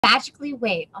magically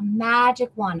wave a magic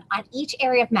wand on each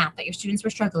area of math that your students were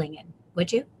struggling in,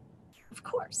 would you? Of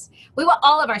course. We want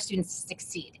all of our students to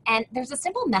succeed, and there's a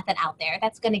simple method out there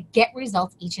that's going to get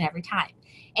results each and every time.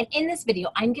 And in this video,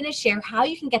 I'm going to share how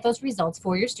you can get those results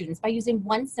for your students by using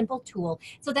one simple tool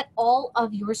so that all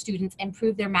of your students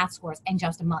improve their math scores in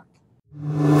just a month.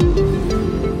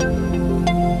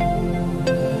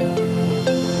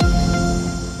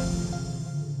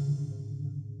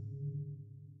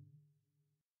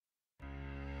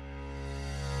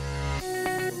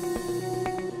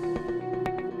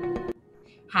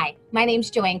 Hi, my name's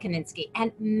Joanne Kaminski,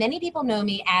 and many people know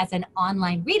me as an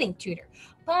online reading tutor,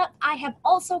 but I have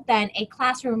also been a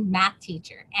classroom math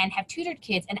teacher and have tutored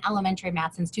kids in elementary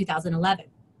math since 2011.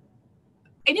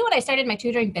 I knew when I started my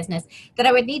tutoring business that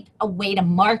I would need a way to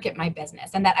market my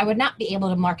business and that I would not be able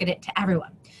to market it to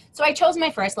everyone. So I chose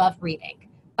my first love, reading,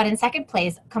 but in second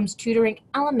place comes tutoring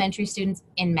elementary students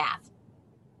in math.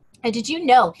 And did you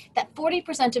know that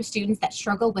 40% of students that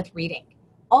struggle with reading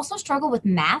also struggle with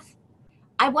math?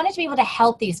 I wanted to be able to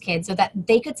help these kids so that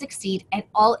they could succeed in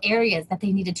all areas that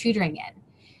they needed tutoring in.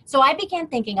 So I began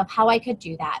thinking of how I could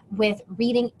do that with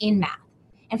reading in math.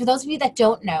 And for those of you that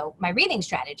don't know my reading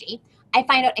strategy, I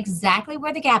find out exactly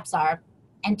where the gaps are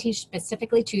and teach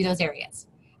specifically to those areas.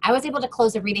 I was able to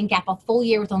close the reading gap a full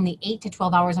year with only 8 to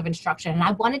 12 hours of instruction, and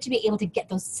I wanted to be able to get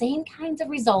those same kinds of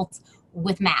results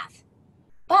with math.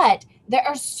 But there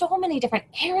are so many different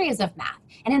areas of math.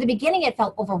 And in the beginning, it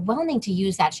felt overwhelming to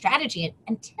use that strategy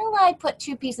until I put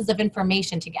two pieces of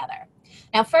information together.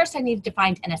 Now, first, I needed to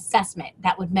find an assessment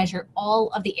that would measure all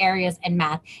of the areas in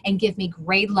math and give me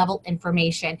grade level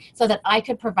information so that I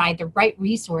could provide the right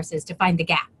resources to find the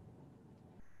gap.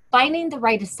 Finding the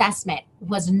right assessment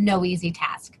was no easy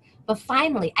task. But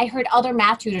finally, I heard other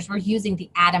math tutors were using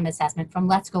the ADAM assessment from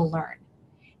Let's Go Learn.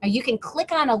 Now, you can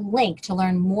click on a link to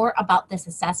learn more about this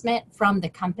assessment from the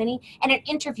company and an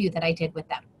interview that I did with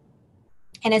them.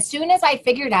 And as soon as I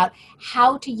figured out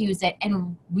how to use it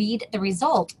and read the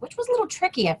result, which was a little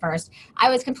tricky at first,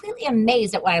 I was completely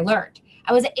amazed at what I learned.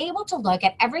 I was able to look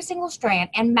at every single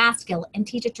strand and math skill and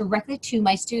teach it directly to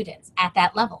my students at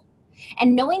that level.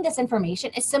 And knowing this information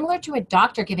is similar to a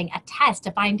doctor giving a test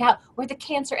to find out where the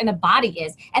cancer in the body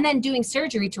is and then doing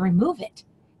surgery to remove it.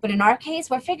 But in our case,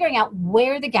 we're figuring out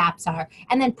where the gaps are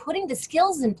and then putting the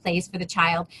skills in place for the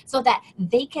child so that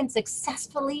they can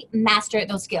successfully master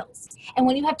those skills. And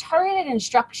when you have targeted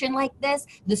instruction like this,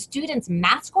 the students'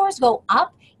 math scores go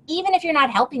up even if you're not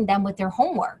helping them with their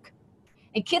homework.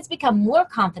 And kids become more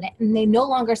confident and they no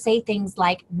longer say things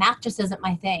like, math just isn't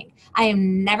my thing. I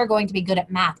am never going to be good at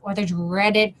math, or the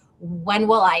dreaded, when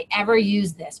will I ever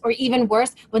use this? Or even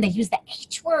worse, when they use the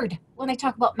H word when they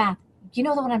talk about math. You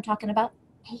know the one I'm talking about?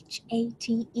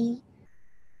 H-A-T-E.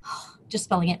 Just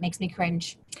spelling it makes me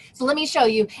cringe. So let me show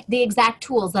you the exact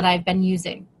tools that I've been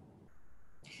using.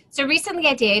 So recently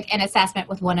I did an assessment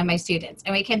with one of my students,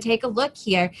 and we can take a look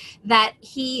here that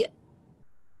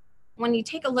when you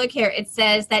take a look here, it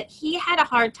says that he had a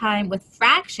hard time with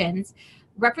fractions,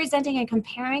 representing and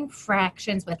comparing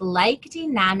fractions with like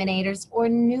denominators or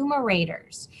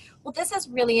numerators. Well, this is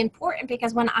really important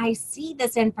because when I see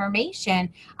this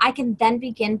information, I can then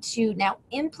begin to now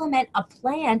implement a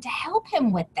plan to help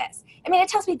him with this. I mean, it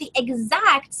tells me the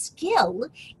exact skill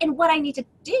in what I need to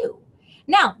do.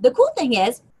 Now, the cool thing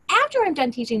is, after I'm done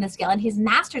teaching the skill and he's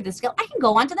mastered the skill, I can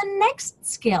go on to the next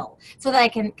skill so that I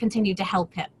can continue to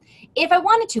help him if I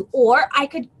wanted to, or I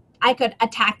could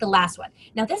attack the last one.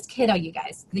 Now, this kiddo, you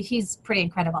guys, he's pretty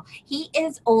incredible. He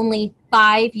is only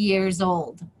 5 years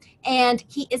old. And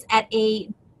he is at a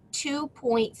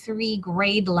 2.3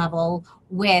 grade level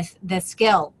with the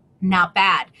skill. Not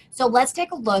bad. So let's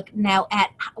take a look now at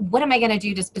what am I going to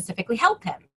do to specifically help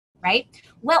him, right?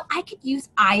 Well, I could use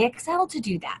IXL to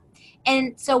do that.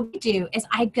 And so what I do is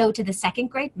I go to the second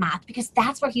grade math because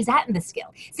that's where he's at in the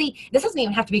skill. See, this doesn't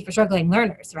even have to be for struggling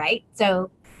learners, right?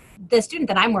 So the student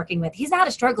that I'm working with, he's not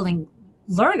a struggling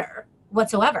learner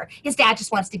whatsoever. His dad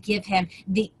just wants to give him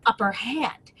the upper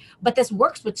hand. But this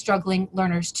works with struggling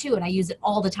learners too, and I use it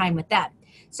all the time with them.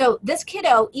 So this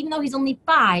kiddo, even though he's only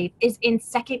 5, is in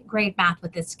second grade math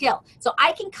with this skill. So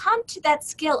I can come to that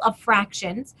skill of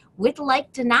fractions with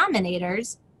like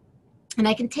denominators, and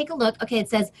I can take a look. Okay, it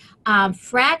says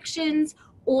fractions,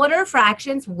 order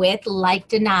fractions with like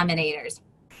denominators.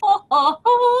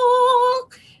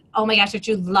 Oh my gosh, don't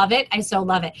you love it? I so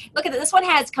love it. Look at this one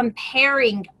has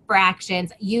comparing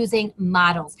fractions using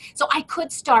models. So I could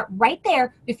start right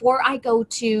there before I go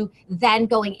to then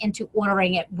going into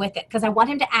ordering it with it, because I want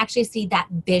him to actually see that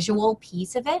visual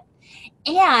piece of it.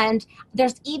 And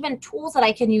there's even tools that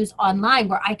I can use online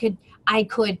where I could I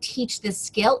could teach this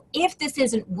skill if this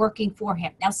isn't working for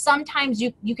him. Now, sometimes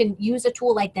you can use a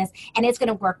tool like this and it's going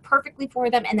to work perfectly for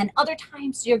them. And then other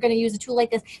times you're going to use a tool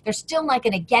like this, they're still not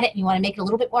going to get it, and you want to make it a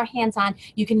little bit more hands-on.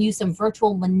 You can use some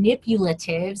virtual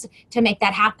manipulatives to make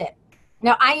that happen.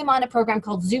 Now, I am on a program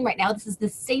called Zoom right now. This is the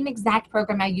same exact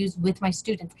program I use with my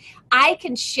students. I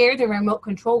can share the remote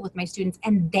control with my students,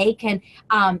 and they can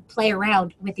play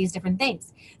around with these different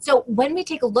things. So when we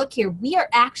take a look here, we are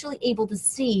actually able to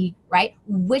see, right,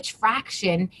 which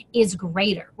fraction is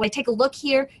greater. When I take a look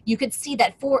here, you could see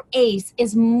that 4/8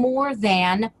 is more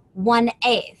than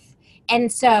 1/8.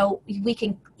 And so we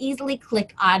can easily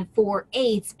click on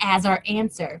 4/8 as our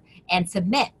answer and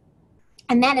submit.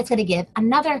 And then it's going to give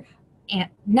another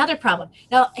problem.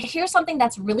 Now, here's something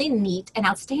that's really neat and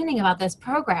outstanding about this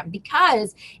program,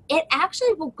 because it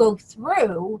actually will go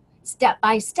through step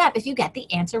by step if you get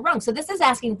the answer wrong. So this is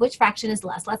asking which fraction is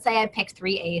less. Let's say I pick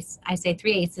 3/8. I say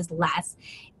 3/8 is less,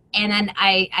 and then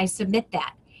I submit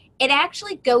that. It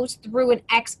actually goes through an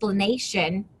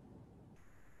explanation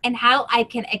and how I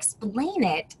can explain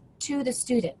it to the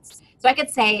students. So I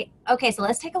could say, okay, so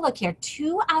let's take a look here.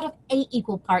 2 out of 8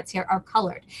 equal parts here are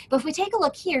colored. But if we take a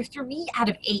look here, 3 out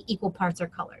of 8 equal parts are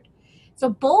colored. So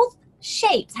both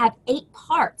shapes have 8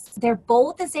 parts. They're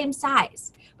both the same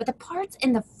size. But the parts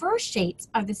in the first shapes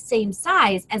are the same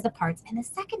size as the parts in the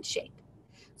second shape.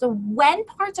 So when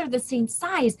parts are the same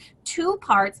size, 2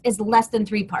 parts is less than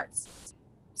 3 parts.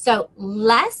 So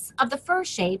less of the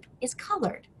first shape is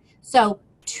colored. So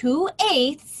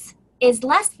 2/8 is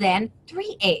less than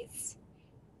 3/8.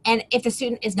 And if the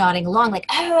student is nodding along like,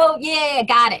 oh yeah,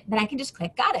 got it, then I can just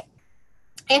click got it.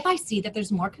 If I see that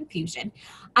there's more confusion,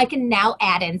 I can now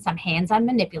add in some hands-on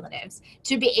manipulatives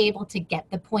to be able to get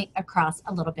the point across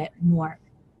a little bit more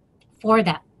for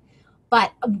them.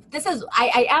 But this is,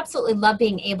 I absolutely love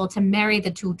being able to marry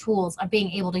the two tools of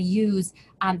being able to use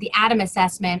the ADAM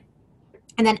assessment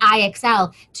and then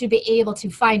IXL to be able to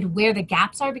find where the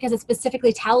gaps are, because it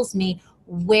specifically tells me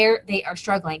where they are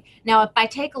struggling. Now, if I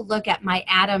take a look at my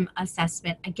ADAM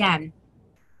assessment again,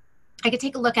 I can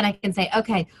take a look and I can say,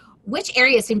 okay, which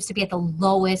area seems to be at the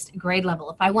lowest grade level?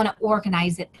 If I want to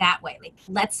organize it that way, like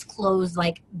let's close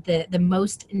like the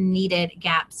most needed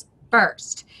gaps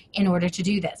first in order to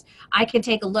do this. I can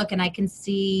take a look and I can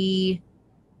see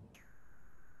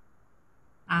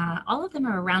all of them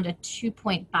are around a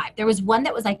 2.5. There was one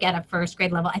that was like at a first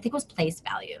grade level. I think it was place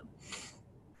value.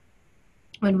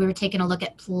 When we were taking a look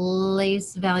at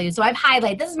place value. So I've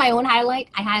highlighted, this is my own highlight.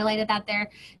 I highlighted that there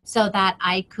so that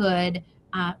I could,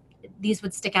 these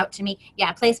would stick out to me.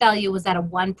 Yeah, place value was at a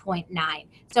 1.9.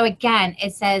 So again,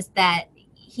 it says that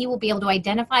he will be able to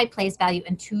identify place value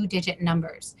in 2-digit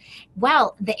numbers.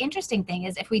 Well, the interesting thing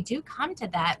is if we do come to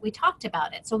that, we talked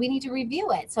about it. So we need to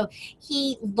review it. So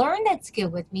he learned that skill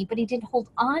with me, but he didn't hold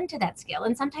on to that skill.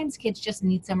 And sometimes kids just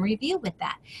need some review with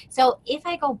that. So if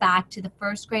I go back to the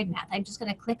first grade math, I'm just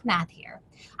going to click math here.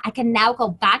 I can now go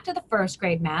back to the first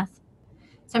grade math.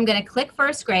 So I'm going to click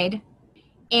first grade,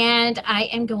 and I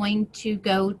am going to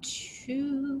go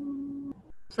to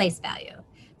place value.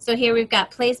 So here we've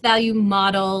got place value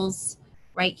models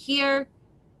right here.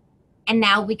 And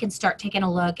now we can start taking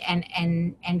a look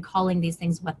and calling these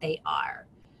things what they are.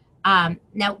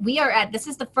 Now we are at, this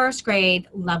is the first grade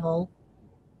level.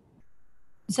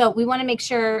 So we want to make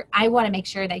sure, I want to make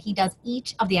sure that he does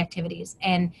each of the activities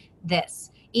in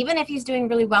this. Even if he's doing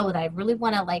really well with it, I really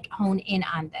want to like hone in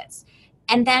on this.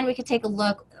 And then we could take a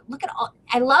look at all,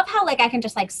 I love how like I can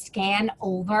just like scan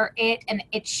over it and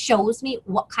it shows me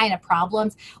what kind of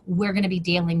problems we're going to be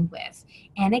dealing with.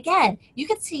 And again, you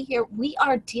can see here, we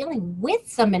are dealing with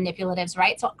some manipulatives,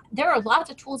 right? So there are lots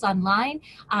of tools online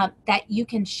that you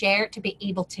can share to be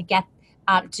able to get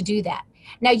to do that.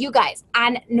 Now, you guys,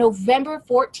 on November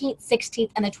 14th,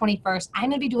 16th, and the 21st, I'm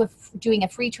going to be doing a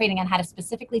free training on how to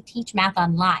specifically teach math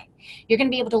online. You're going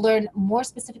to be able to learn more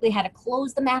specifically how to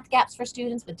close the math gaps for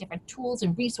students with different tools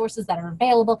and resources that are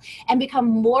available and become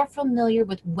more familiar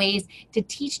with ways to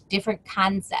teach different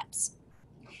concepts.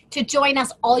 To join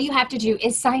us, all you have to do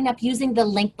is sign up using the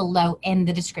link below in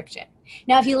the description.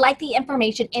 Now, if you like the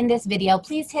information in this video,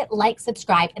 please hit like,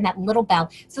 subscribe, and that little bell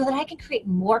so that I can create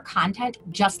more content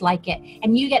just like it,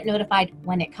 and you get notified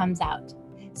when it comes out.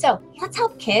 So let's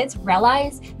help kids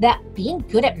realize that being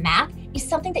good at math is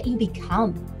something that you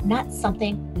become, not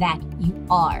something that you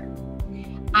are.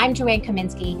 I'm Joanne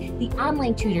Kaminski, the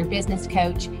online tutor business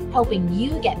coach, helping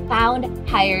you get found,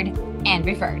 hired, and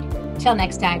referred. Till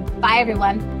next time, bye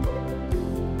everyone.